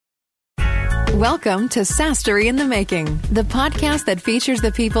Welcome to Sastery in the Making, the podcast that features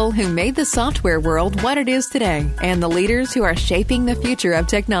the people who made the software world what it is today and the leaders who are shaping the future of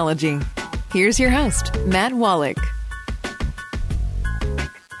technology. Here's your host, Matt Wallach.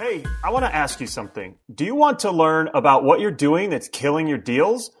 Hey, I want to ask you something. Do you want to learn about what you're doing that's killing your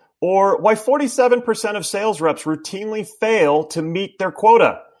deals, or why 47% of sales reps routinely fail to meet their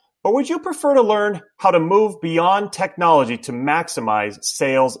quota? Or would you prefer to learn how to move beyond technology to maximize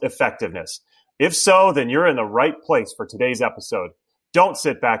sales effectiveness? If so, then you're in the right place for today's episode. Don't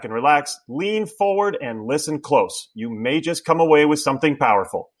sit back and relax. Lean forward and listen close. You may just come away with something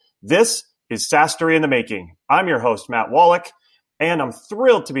powerful. This is Sastery in the Making. I'm your host, Matt Wallach, and I'm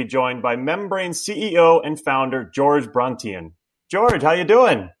thrilled to be joined by Membrane CEO and founder, George Brontian. George, how you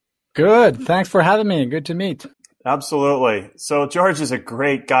doing? Good. Thanks for having me. Good to meet. Absolutely. So George is a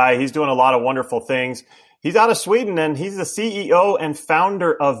great guy. He's doing a lot of wonderful things. He's out of Sweden, and he's the CEO and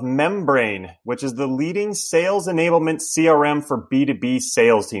founder of Membrane, which is the leading sales enablement CRM for B2B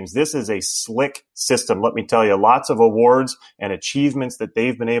sales teams. This is a slick system, let me tell you. Lots of awards and achievements that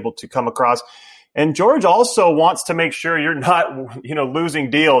they've been able to come across. And George also wants to make sure you're not, losing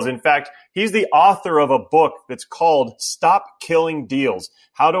deals. In fact, he's the author of a book that's called Stop Killing Deals: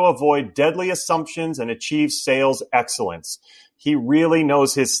 How to Avoid Deadly Assumptions and Achieve Sales Excellence. He really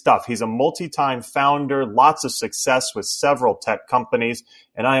knows his stuff. He's a multi-time founder, lots of success with several tech companies,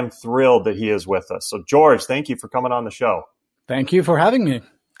 and I am thrilled that he is with us. So George, thank you for coming on the show. Thank you for having me.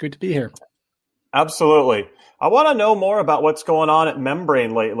 Good to be here. Absolutely. I want to know more about what's going on at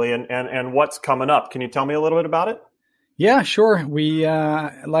Membrane lately and what's coming up. Can you tell me a little bit about it? Yeah, sure. We,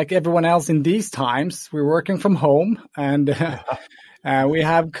 like everyone else in these times, we're working from home, and we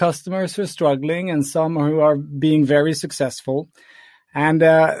have customers who are struggling and some who are being very successful. And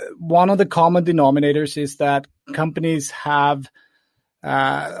one of the common denominators is that companies are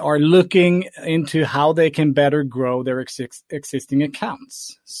looking into how they can better grow their existing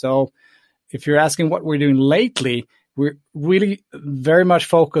accounts. So if you're asking what we're doing lately, we're really very much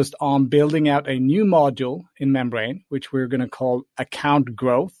focused on building out a new module in Membrane, which we're going to call account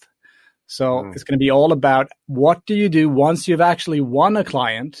growth. So it's going to be all about what do you do once you've actually won a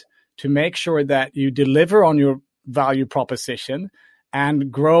client to make sure that you deliver on your value proposition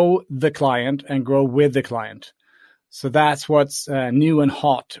and grow the client and grow with the client. So that's what's new and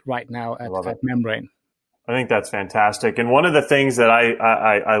hot right now at Membrane. I think that's fantastic. And one of the things that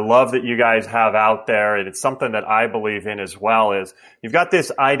I love that you guys have out there, and it's something that I believe in as well, is you've got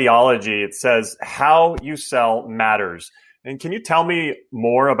this ideology. It says how you sell matters. And can you tell me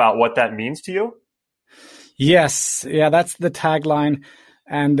more about what that means to you? Yes. Yeah, that's the tagline.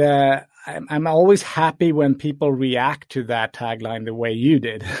 And I'm always happy when people react to that tagline the way you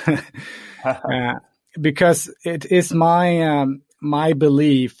did. Because it is my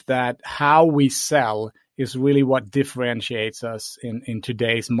belief that how we sell is really what differentiates us in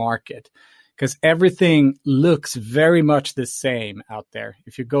today's market, because everything looks very much the same out there.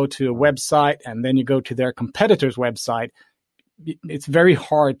 If you go to a website and then you go to their competitor's website, it's very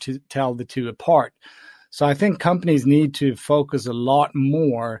hard to tell the two apart. So I think companies need to focus a lot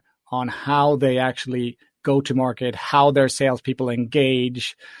more on how they actually go to market, how their salespeople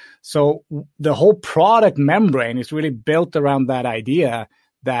engage. So the whole product Membrane is really built around that idea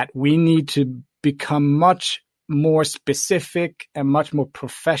that we need to become much more specific and much more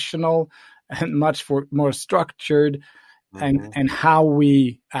professional and much more structured and how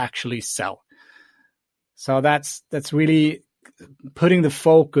we actually sell. So that's really putting the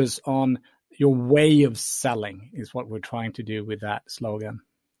focus on your way of selling is what we're trying to do with that slogan.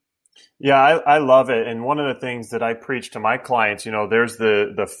 Yeah, I love it. And one of the things that I preach to my clients, there's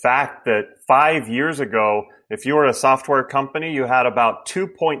the fact that 5 years ago, if you were a software company, you had about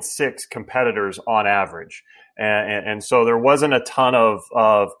 2.6 competitors on average. And so there wasn't a ton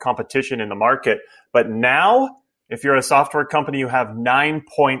of competition in the market. But now, if you're a software company, you have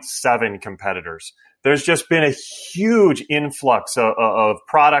 9.7 competitors. There's just been a huge influx of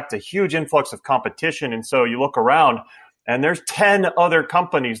product, a huge influx of competition. And so you look around, and there's 10 other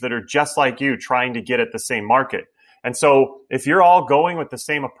companies that are just like you trying to get at the same market. And so if you're all going with the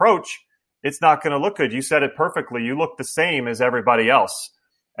same approach, it's not going to look good. You said it perfectly. You look the same as everybody else.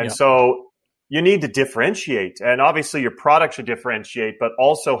 And so you need to differentiate. And obviously your product should differentiate, but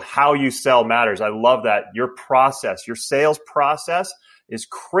also how you sell matters. I love that. Your process, your sales process is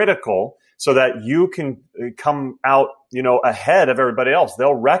critical so that you can come out, ahead of everybody else.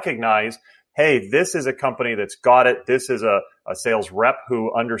 They'll recognize, hey, this is a company that's got it. This is a sales rep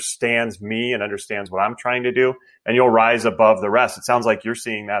who understands me and understands what I'm trying to do. And you'll rise above the rest. It sounds like you're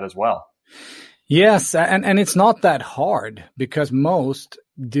seeing that as well. Yes. And it's not that hard because most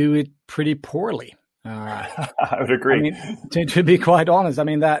do it pretty poorly. I would agree. I mean, to be quite honest, I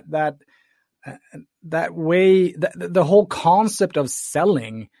mean that way, the whole concept of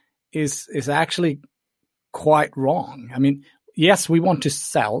selling is actually quite wrong. I mean, yes, we want to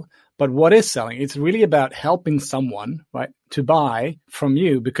sell, but what is selling? It's really about helping someone, right, to buy from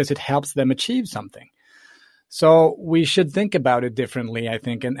you because it helps them achieve something. So we should think about it differently, I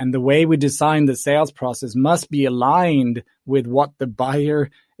think. And the way we design the sales process must be aligned with what the buyer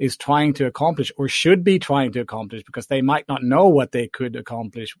is trying to accomplish or should be trying to accomplish, because they might not know what they could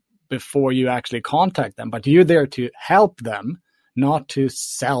accomplish before you actually contact them. But you're there to help them, not to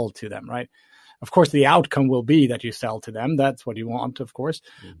sell to them, right? Of course, the outcome will be that you sell to them. That's what you want, of course.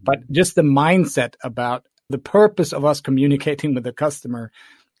 Mm-hmm. But just the mindset about the purpose of us communicating with the customer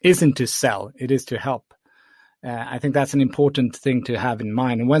isn't to sell. It is to help. I think that's an important thing to have in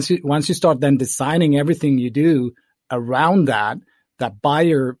mind. And once you start then designing everything you do around that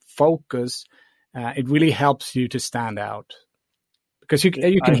buyer focus, it really helps you to stand out. Because you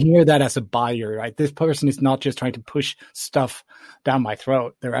can hear that as a buyer, right? This person is not just trying to push stuff down my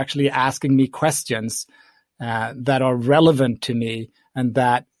throat. They're actually asking me questions that are relevant to me and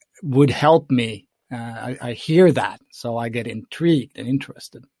that would help me. I hear that, so I get intrigued and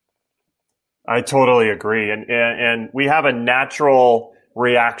interested. I totally agree. And we have a natural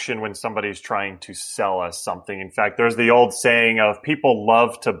reaction when somebody's trying to sell us something. In fact, there's the old saying of people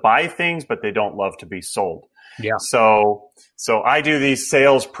love to buy things, but they don't love to be sold. Yeah. So I do these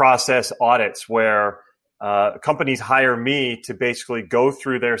sales process audits where companies hire me to basically go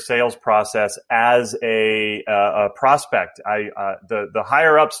through their sales process as a prospect. The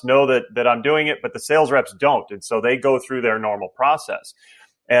higher ups know that I'm doing it, but the sales reps don't. And so they go through their normal process.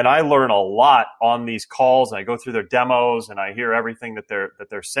 And I learn a lot on these calls, and I go through their demos, and I hear everything that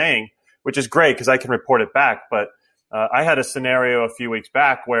they're saying, which is great because I can report it back. But I had a scenario a few weeks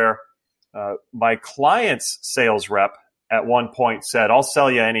back where my client's sales rep at one point said, "I'll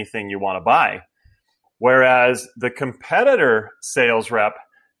sell you anything you want to buy," whereas the competitor sales rep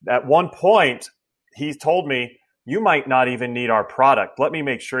at one point he told me, "You might not even need our product. Let me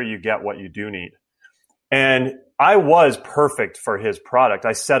make sure you get what you do need." And I was perfect for his product.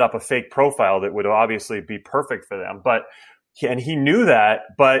 I set up a fake profile that would obviously be perfect for them, and he knew that,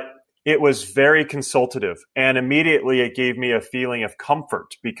 but it was very consultative. And immediately it gave me a feeling of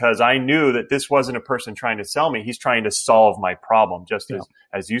comfort because I knew that this wasn't a person trying to sell me. He's trying to solve my problem, just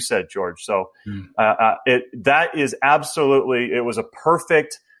as you said, George. So that is absolutely, it was a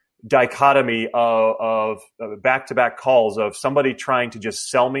perfect dichotomy of back-to-back calls of somebody trying to just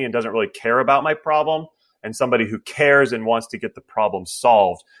sell me and doesn't really care about my problem, and somebody who cares and wants to get the problem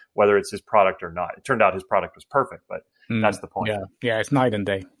solved, whether it's his product or not. It turned out his product was perfect, but that's the point. Yeah, it's night and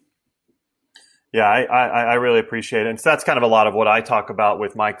day. Yeah, I really appreciate it. And so that's kind of a lot of what I talk about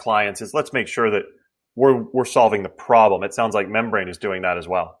with my clients is let's make sure that we're solving the problem. It sounds like Membrane is doing that as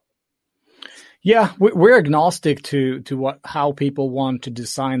well. Yeah, we're agnostic to how people want to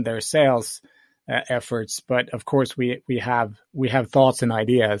design their sales efforts, but of course we have thoughts and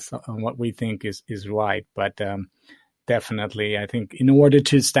ideas on what we think is right. But definitely, I think in order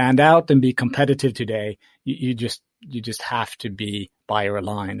to stand out and be competitive today, you just have to be buyer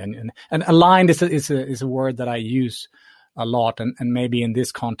aligned, and aligned is a word that I use a lot, and maybe in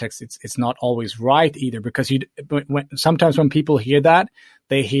this context it's not always right either, because sometimes when people hear that,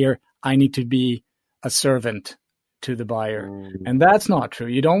 they hear I need to be a servant to the buyer, and that's not true.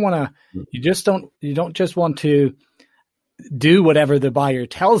 You don't just want to do whatever the buyer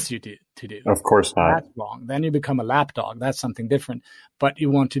tells you to do. Of course not. That's wrong. Then you become a lapdog. That's something different. But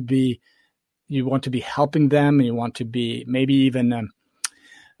you want to be helping them, and you want to be maybe even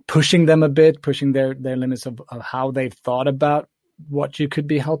pushing them a bit, pushing their limits of how they've thought about what you could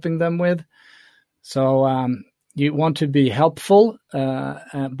be helping them with. So you want to be helpful,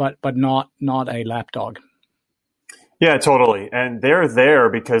 but not a lapdog. Yeah, totally. And they're there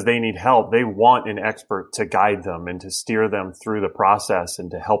because they need help. They want an expert to guide them and to steer them through the process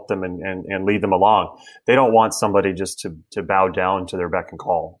and to help them and lead them along. They don't want somebody just to bow down to their beck and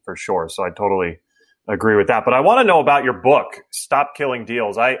call, for sure. So I totally agree with that. But I want to know about your book, Stop Killing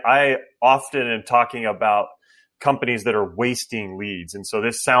Deals. I often am talking about companies that are wasting leads. And so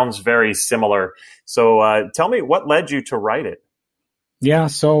this sounds very similar. So tell me, what led you to write it? Yeah.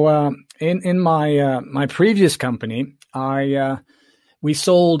 So in my previous company, we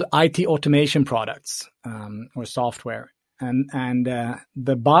sold IT automation products or software, and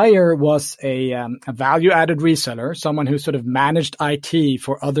the buyer was a value added reseller, someone who sort of managed IT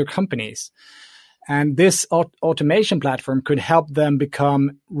for other companies, and this automation platform could help them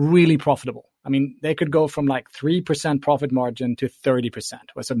become really profitable. I mean, they could go from like 3% profit margin to 30%.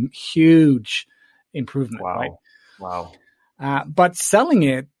 It was a huge improvement, right? Wow. But selling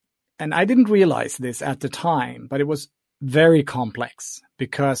it, and I didn't realize this at the time, but it was very complex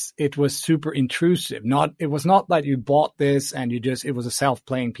because it was super intrusive. It was not that you bought this and it was a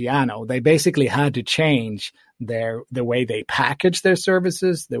self-playing piano. They basically had to change the way they packaged their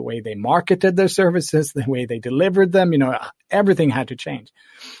services, the way they marketed their services, the way they delivered them. Everything had to change.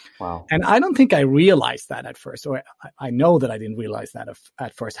 Wow. And I don't think I realized that at first. Or I know that I didn't realize that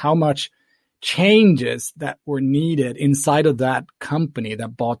at first, how much changes that were needed inside of that company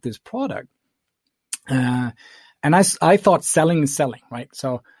that bought this product. And I thought selling is selling, right?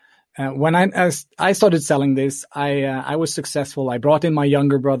 So when I started selling this, I was successful. I brought in my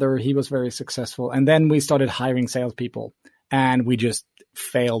younger brother. He was very successful. And then we started hiring salespeople, and we just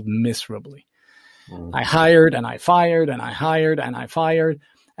failed miserably. I hired and I fired and I hired and I fired.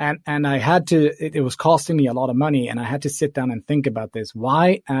 And I had to, it was costing me a lot of money, and I had to sit down and think about this.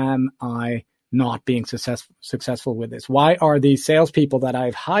 Why am I not being successful with this? Why are these salespeople that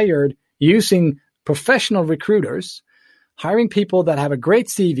I've hired using professional recruiters, hiring people that have a great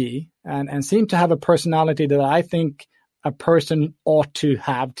CV and seem to have a personality that I think a person ought to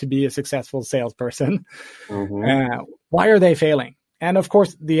have to be a successful salesperson? Why are they failing? And of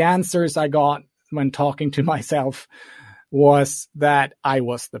course, the answers I got when talking to myself was that I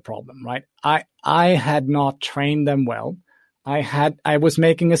was the problem, right? I had not trained them well. I was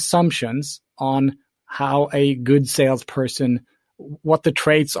making assumptions on how a good salesperson, what the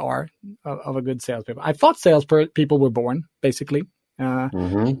traits are of a good salesperson. I thought salespeople were born, basically.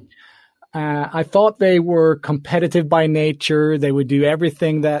 I thought they were competitive by nature. They would do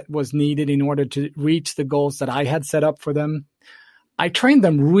everything that was needed in order to reach the goals that I had set up for them. I trained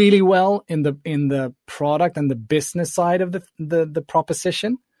them really well in the product and the business side of the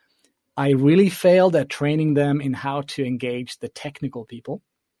proposition. I really failed at training them in how to engage the technical people.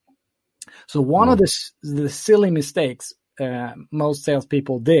 So one of the silly mistakes most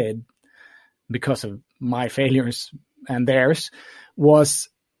salespeople did, because of my failures and theirs, was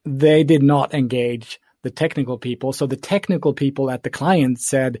they did not engage the technical people. So the technical people at the client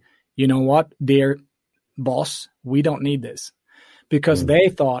said, you know what, dear boss, we don't need this. Because they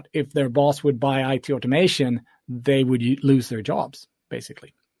thought if their boss would buy IT automation, they would lose their jobs,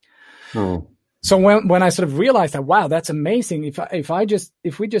 basically. So when I sort of realized that, wow, that's amazing.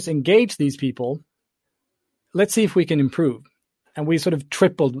 If we just engage these people, let's see if we can improve. And we sort of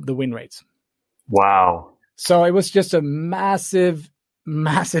tripled the win rates. Wow. So it was just a massive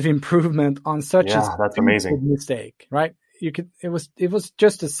improvement on such a that's amazing mistake, right? It was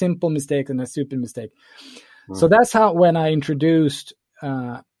just a simple mistake and a stupid mistake. So that's how, when I introduced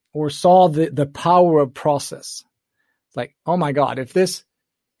or saw the power of process, it's like, oh my God,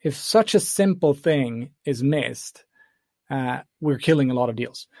 if such a simple thing is missed, we're killing a lot of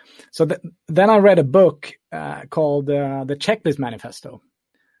deals. So then I read a book called The Checklist Manifesto.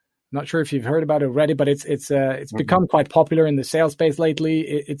 Not sure if you've heard about it already, but it's become quite popular in the sales space lately.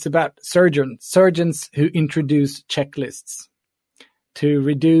 It's about surgeons who introduce checklists to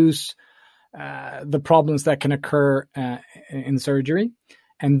reduce the problems that can occur in surgery.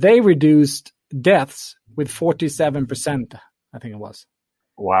 And they reduced deaths with 47%, I think it was.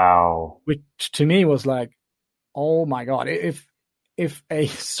 Wow. Which to me was like, oh my God, if a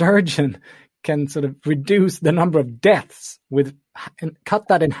surgeon can sort of reduce the number of deaths and cut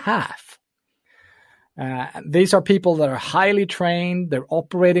that in half. These are people that are highly trained. They're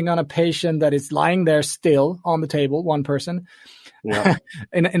operating on a patient that is lying there still on the table, one person. Yeah.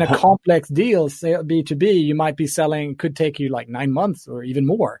 in a complex deal, say B2B, you might be selling, could take you like 9 months or even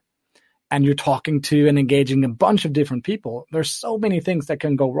more. And you're talking to and engaging a bunch of different people. There's so many things that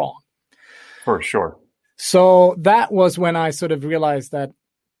can go wrong. For sure. So that was when I sort of realized that,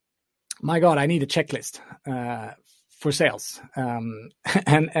 my God, I need a checklist for sales.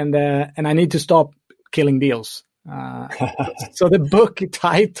 And I need to stop killing deals. So the book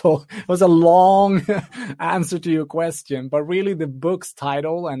title was a long answer to your question, but really the book's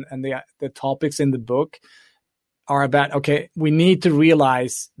title and the topics in the book are about, okay, we need to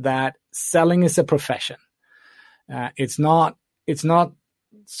realize that selling is a profession. It's not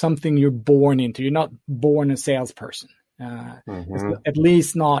something you're born into. You're not born a salesperson. At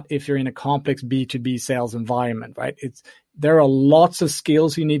least not if you're in a complex B2B sales environment, right? There are lots of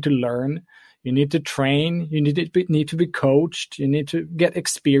skills you need to learn. You need to train. You need to be coached. You need to get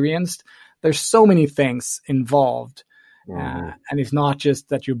experienced. There's so many things involved. And it's not just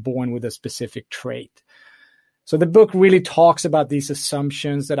that you're born with a specific trait. So the book really talks about these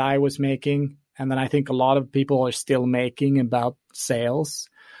assumptions that I was making and that I think a lot of people are still making about sales.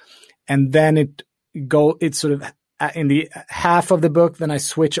 and then it's sort of in the half of the book, then I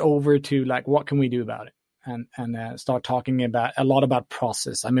switch over to like, what can we do about it? And start talking a lot about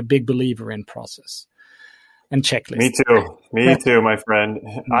process. I'm a big believer in process and checklists. Me too, my friend.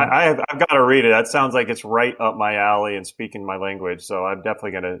 I've got to read it. That sounds like it's right up my alley and speaking my language. So I'm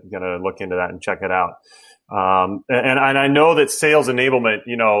definitely gonna look into that and check it out. And I know that sales enablement,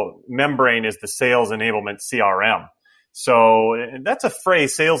 Membrain is the sales enablement CRM. So that's a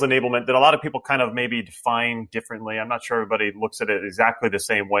phrase, sales enablement, that a lot of people kind of maybe define differently. I'm not sure everybody looks at it exactly the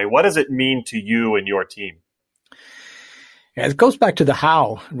same way. What does it mean to you and your team? Yeah, it goes back to the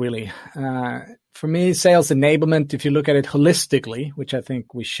how, really. For me, sales enablement, if you look at it holistically, which I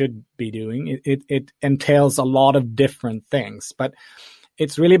think we should be doing, it entails a lot of different things. But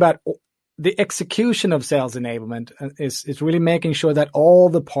it's really about the execution of sales enablement is really making sure that all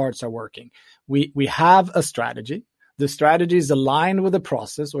the parts are working. We have a strategy. The strategy is aligned with the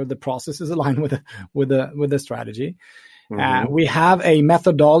process, or the process is aligned with the strategy. Mm-hmm. We have a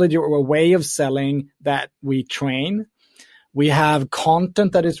methodology or a way of selling that we train. We have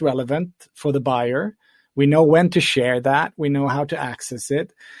content that is relevant for the buyer. We know when to share that. We know how to access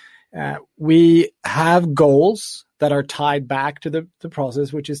it. We have goals that are tied back to the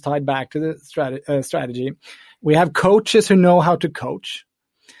process, which is tied back to the strategy. We have coaches who know how to coach.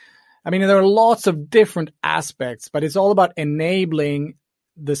 I mean, there are lots of different aspects, but it's all about enabling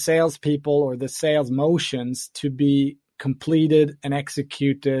the salespeople or the sales motions to be completed and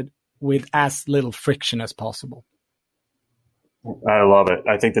executed with as little friction as possible. I love it.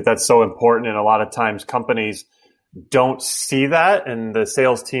 I think that that's so important. And a lot of times companies don't see that, and the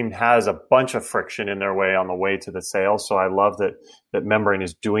sales team has a bunch of friction in their way on the way to the sale. So I love that Membrain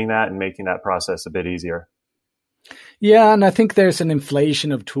is doing that and making that process a bit easier. Yeah, and I think there's an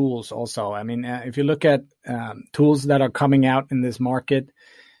inflation of tools also. I mean, if you look at tools that are coming out in this market,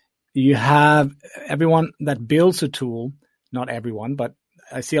 you have everyone that builds a tool, not everyone, but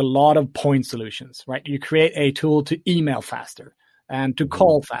I see a lot of point solutions, right? You create a tool to email faster and to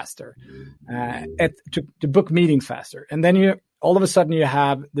call faster, to book meetings faster. And then all of a sudden you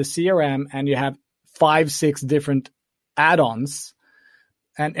have the CRM and you have 5-6 different add-ons.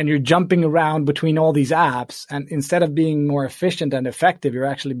 And you're jumping around between all these apps, and instead of being more efficient and effective, you're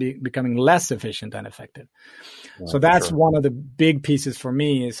actually becoming less efficient and effective. Yeah, so that's one of the big pieces for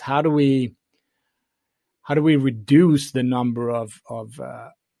me is how do we reduce the number of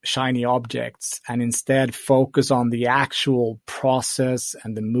shiny objects and instead focus on the actual process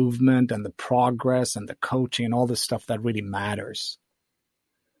and the movement and the progress and the coaching and all the stuff that really matters.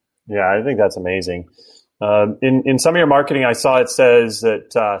 Yeah, I think that's amazing. In some of your marketing, I saw it says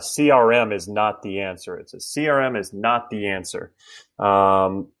that CRM is not the answer. It says CRM is not the answer.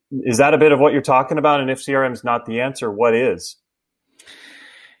 Is that a bit of what you're talking about? And if CRM is not the answer, what is?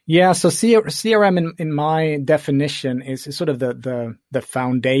 Yeah, so CRM in my definition is sort of the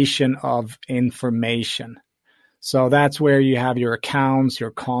foundation of information. So that's where you have your accounts,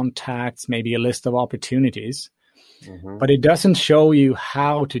 your contacts, maybe a list of opportunities, but it doesn't show you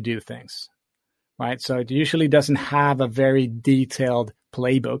how to do things. Right, so it usually doesn't have a very detailed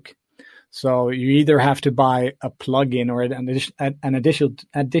playbook. So you either have to buy a plugin or an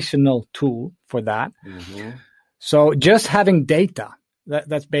additional tool for that. Mm-hmm. So just having data,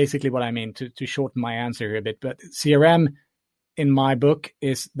 that's basically what I mean to shorten my answer here a bit. But CRM in my book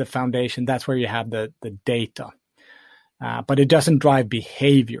is the foundation. That's where you have the data, but it doesn't drive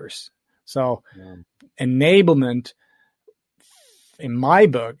behaviors. So enablement, in my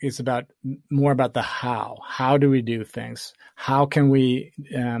book, is more about the how. How do we do things? How can we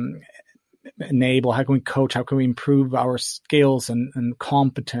enable? How can we coach? How can we improve our skills and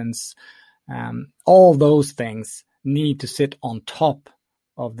competence? All those things need to sit on top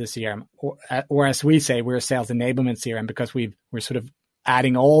of the CRM, or as we say, we're a sales enablement CRM because we're sort of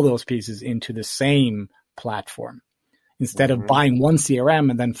adding all those pieces into the same platform instead of buying one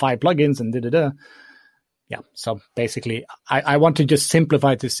CRM and then 5 plugins and da-da-da. Yeah. So basically, I want to just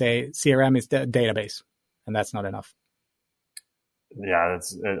simplify to say CRM is the database, and that's not enough. Yeah,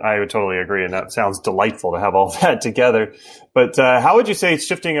 I would totally agree. And that sounds delightful to have all that together. But how would you say it's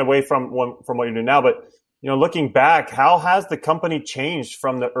shifting away from what you're doing now? But, looking back, how has the company changed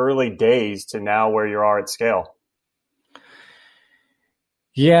from the early days to now where you are at scale?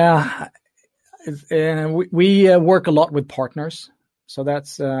 Yeah, we work a lot with partners. So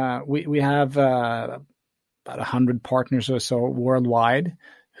that's we have about 100 partners or so worldwide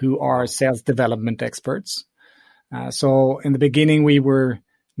who are sales development experts. So in the beginning, we were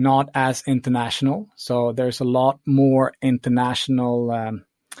not as international. So there's a lot more international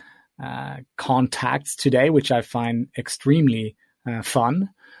contacts today, which I find extremely fun.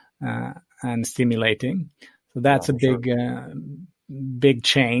 and stimulating. So that's a big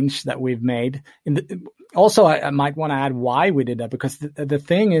change that we've made. Also, I might want to add why we did that, because the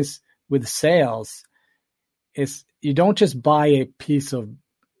thing is with sales is you don't just buy a piece of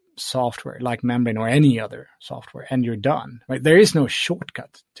software like Membrane or any other software and you're done, right? There is no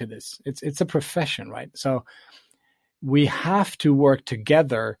shortcut to this. It's a profession, right? So we have to work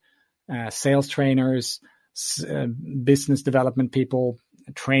together, sales trainers, business development people,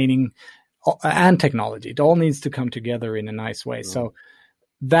 training, and technology. It all needs to come together in a nice way. So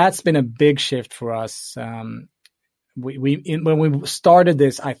that's been a big shift for us. When we started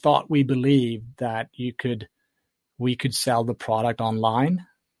this, I thought we believed that we could sell the product online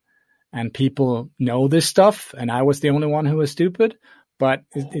and people know this stuff. And I was the only one who was stupid, but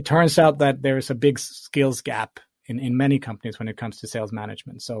it turns out that there is a big skills gap in many companies when it comes to sales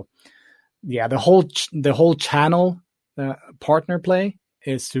management. So yeah, the whole channel partner play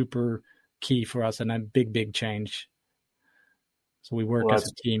is super key for us and a big change. So we work as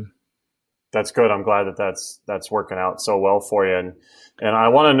a team. That's good. I'm glad that's working out so well for you. And I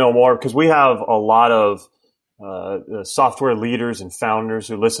want to know more, because we have a lot of software leaders and founders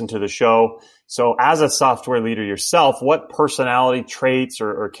who listen to the show. So as a software leader yourself, what personality traits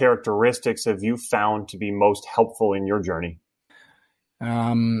or characteristics have you found to be most helpful in your journey?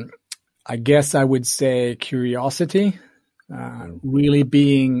 I guess I would say curiosity, really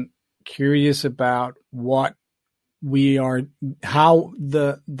being curious about how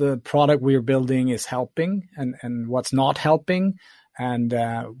the product we are building is helping and what's not helping, and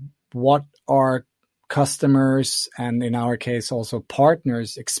what our customers, and in our case also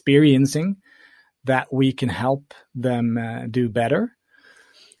partners, experiencing that we can help them do better.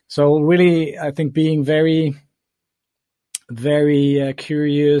 So really, I think being very, very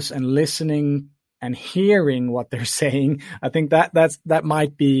curious and listening and hearing what they're saying. I think that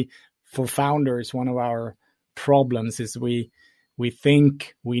might be, for founders, one of our problems is we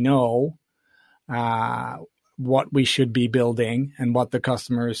think we know what we should be building and what the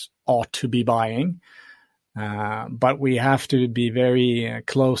customers ought to be buying. But we have to be very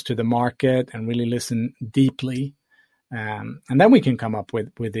close to the market and really listen deeply. And then we can come up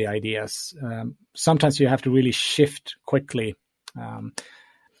with the ideas. Sometimes you have to really shift quickly.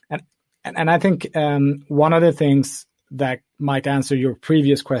 And I think one of the things that might answer your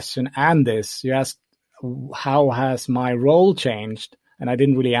previous question and this, you asked, how has my role changed? And I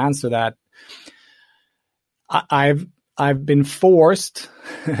didn't really answer that. I've been forced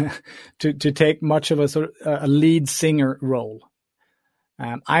to take much of a sort of a lead singer role.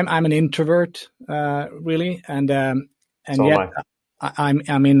 I'm an introvert, really, and so yet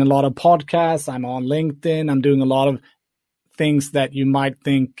I'm in a lot of podcasts. I'm on LinkedIn. I'm doing a lot of things that you might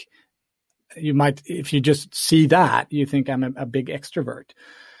think. If you just see that, you think I'm a big extrovert.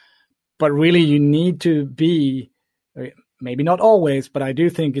 But really, you need to be, maybe not always, but I do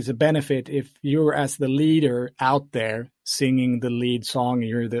think it's a benefit if you're, as the leader out there singing the lead song,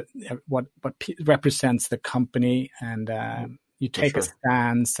 you're what represents the company, and you take a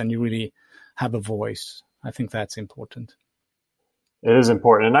stance and you really have a voice. I think that's important. It is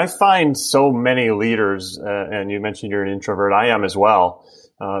important. And I find so many leaders, and you mentioned you're an introvert, I am as well,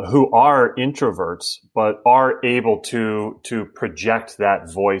 who are introverts, but are able to project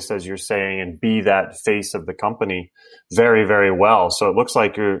that voice, as you're saying, and be that face of the company very, very well. So it looks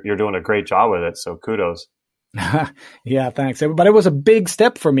like you're doing a great job with it. So kudos. Yeah, thanks. But it was a big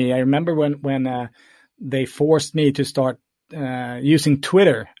step for me. I remember when they forced me to start using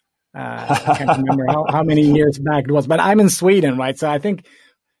Twitter. I can't remember how many years back it was, but I'm in Sweden, right? So I think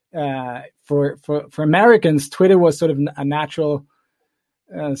for Americans, Twitter was sort of a natural.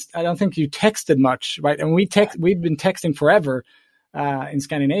 I don't think you texted much, right? And we've been texting forever in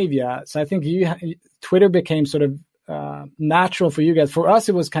Scandinavia, so I think Twitter became sort of natural for you guys. For us,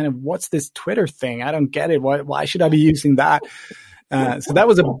 it was kind of, what's this Twitter thing? I don't get it. Why should I be using that? So that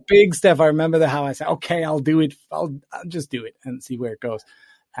was a big step. I remember how I said, okay, I'll do it. I'll just do it and see where it goes.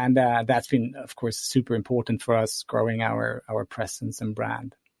 And that's been, of course, super important for us growing our presence and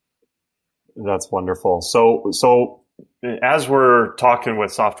brand. That's wonderful. So as we're talking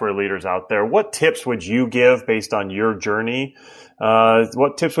with software leaders out there, what tips would you give based on your journey?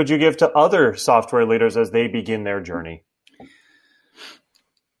 What tips would you give to other software leaders as they begin their journey?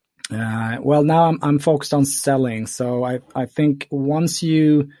 Well, now I'm focused on selling. So I think once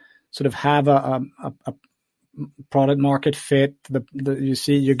you sort of have a product market fit, you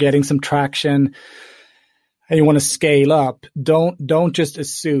see you're getting some traction and you want to scale up, don't just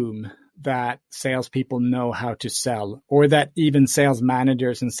assume that salespeople know how to sell, or that even sales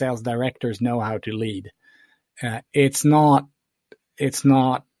managers and sales directors know how to lead. It's not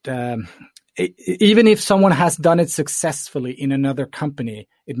even if someone has done it successfully in another company,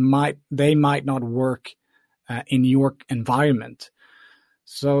 they might not work in your environment.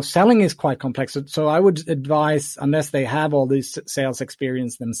 So selling is quite complex. So I would advise, unless they have all this sales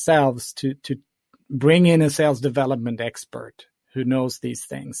experience themselves, to bring in a sales development expert who knows these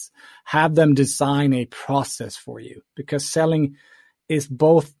things. Have them design a process for you, because selling is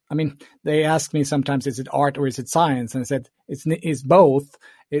both. I mean, they ask me sometimes, is it art or is it science? And I said, it's both.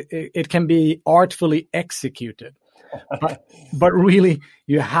 It can be artfully executed. But really,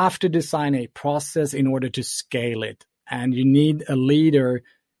 you have to design a process in order to scale it. And you need a leader,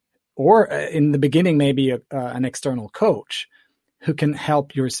 or in the beginning, maybe an external coach who can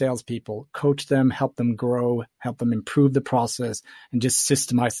help your salespeople, coach them, help them grow, help them improve the process, and just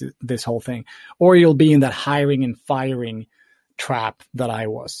systemize this whole thing. Or you'll be in that hiring and firing trap that I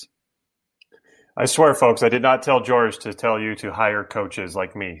was. I swear, folks, I did not tell George to tell you to hire coaches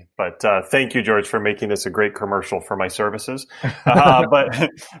like me. But thank you, George, for making this a great commercial for my services.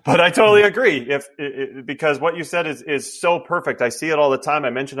 But I totally agree. Because what you said is so perfect. I see it all the time. I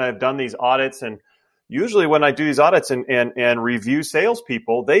mentioned I've done these audits, and usually when I do these audits and review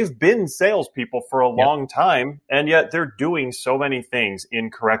salespeople, they've been salespeople for a long time, and yet they're doing so many things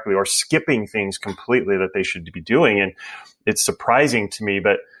incorrectly or skipping things completely that they should be doing. And it's surprising to me,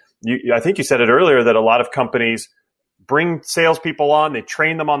 but I think you said it earlier that a lot of companies bring salespeople on, they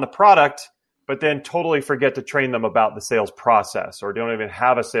train them on the product, but then totally forget to train them about the sales process, or don't even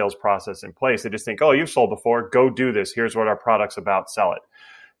have a sales process in place. They just think, oh, you've sold before, go do this. Here's what our product's about, sell it.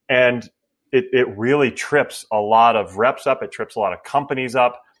 And it really trips a lot of reps up. It trips a lot of companies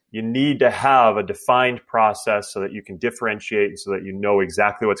up. You need to have a defined process so that you can differentiate and so that you know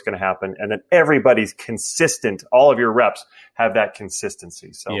exactly what's going to happen. And then everybody's consistent. All of your reps have that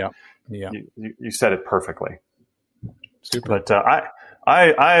consistency. So you said it perfectly. Super. But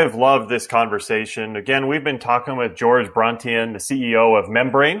I have loved this conversation. Again, we've been talking with George Brontian, the CEO of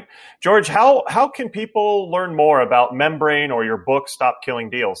Membrain. George, how can people learn more about Membrain or your book, Stop Killing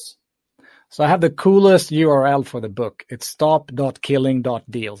Deals? So I have the coolest URL for the book. It's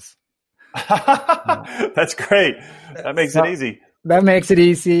stop.killing.deals. That's great. That makes it easy. That makes it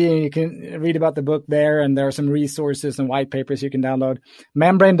easy. You can read about the book there, and there are some resources and white papers you can download.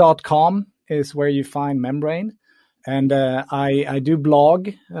 Membrain.com is where you find Membrain. And I do blog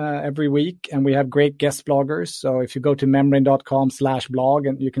every week, and we have great guest bloggers. So if you go to membrain.com/blog,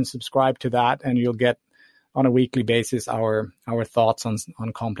 and you can subscribe to that, and you'll get on a weekly basis our thoughts on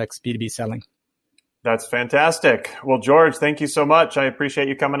complex B2B selling. That's fantastic. Well, George, thank you so much. I appreciate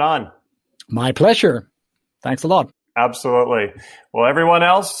you coming on. My pleasure. Thanks a lot. Absolutely. Well, everyone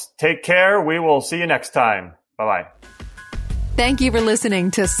else, take care. We will see you next time. Bye-bye. Thank you for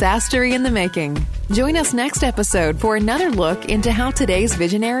listening to SaaStory in the Making. Join us next episode for another look into how today's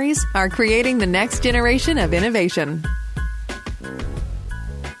visionaries are creating the next generation of innovation.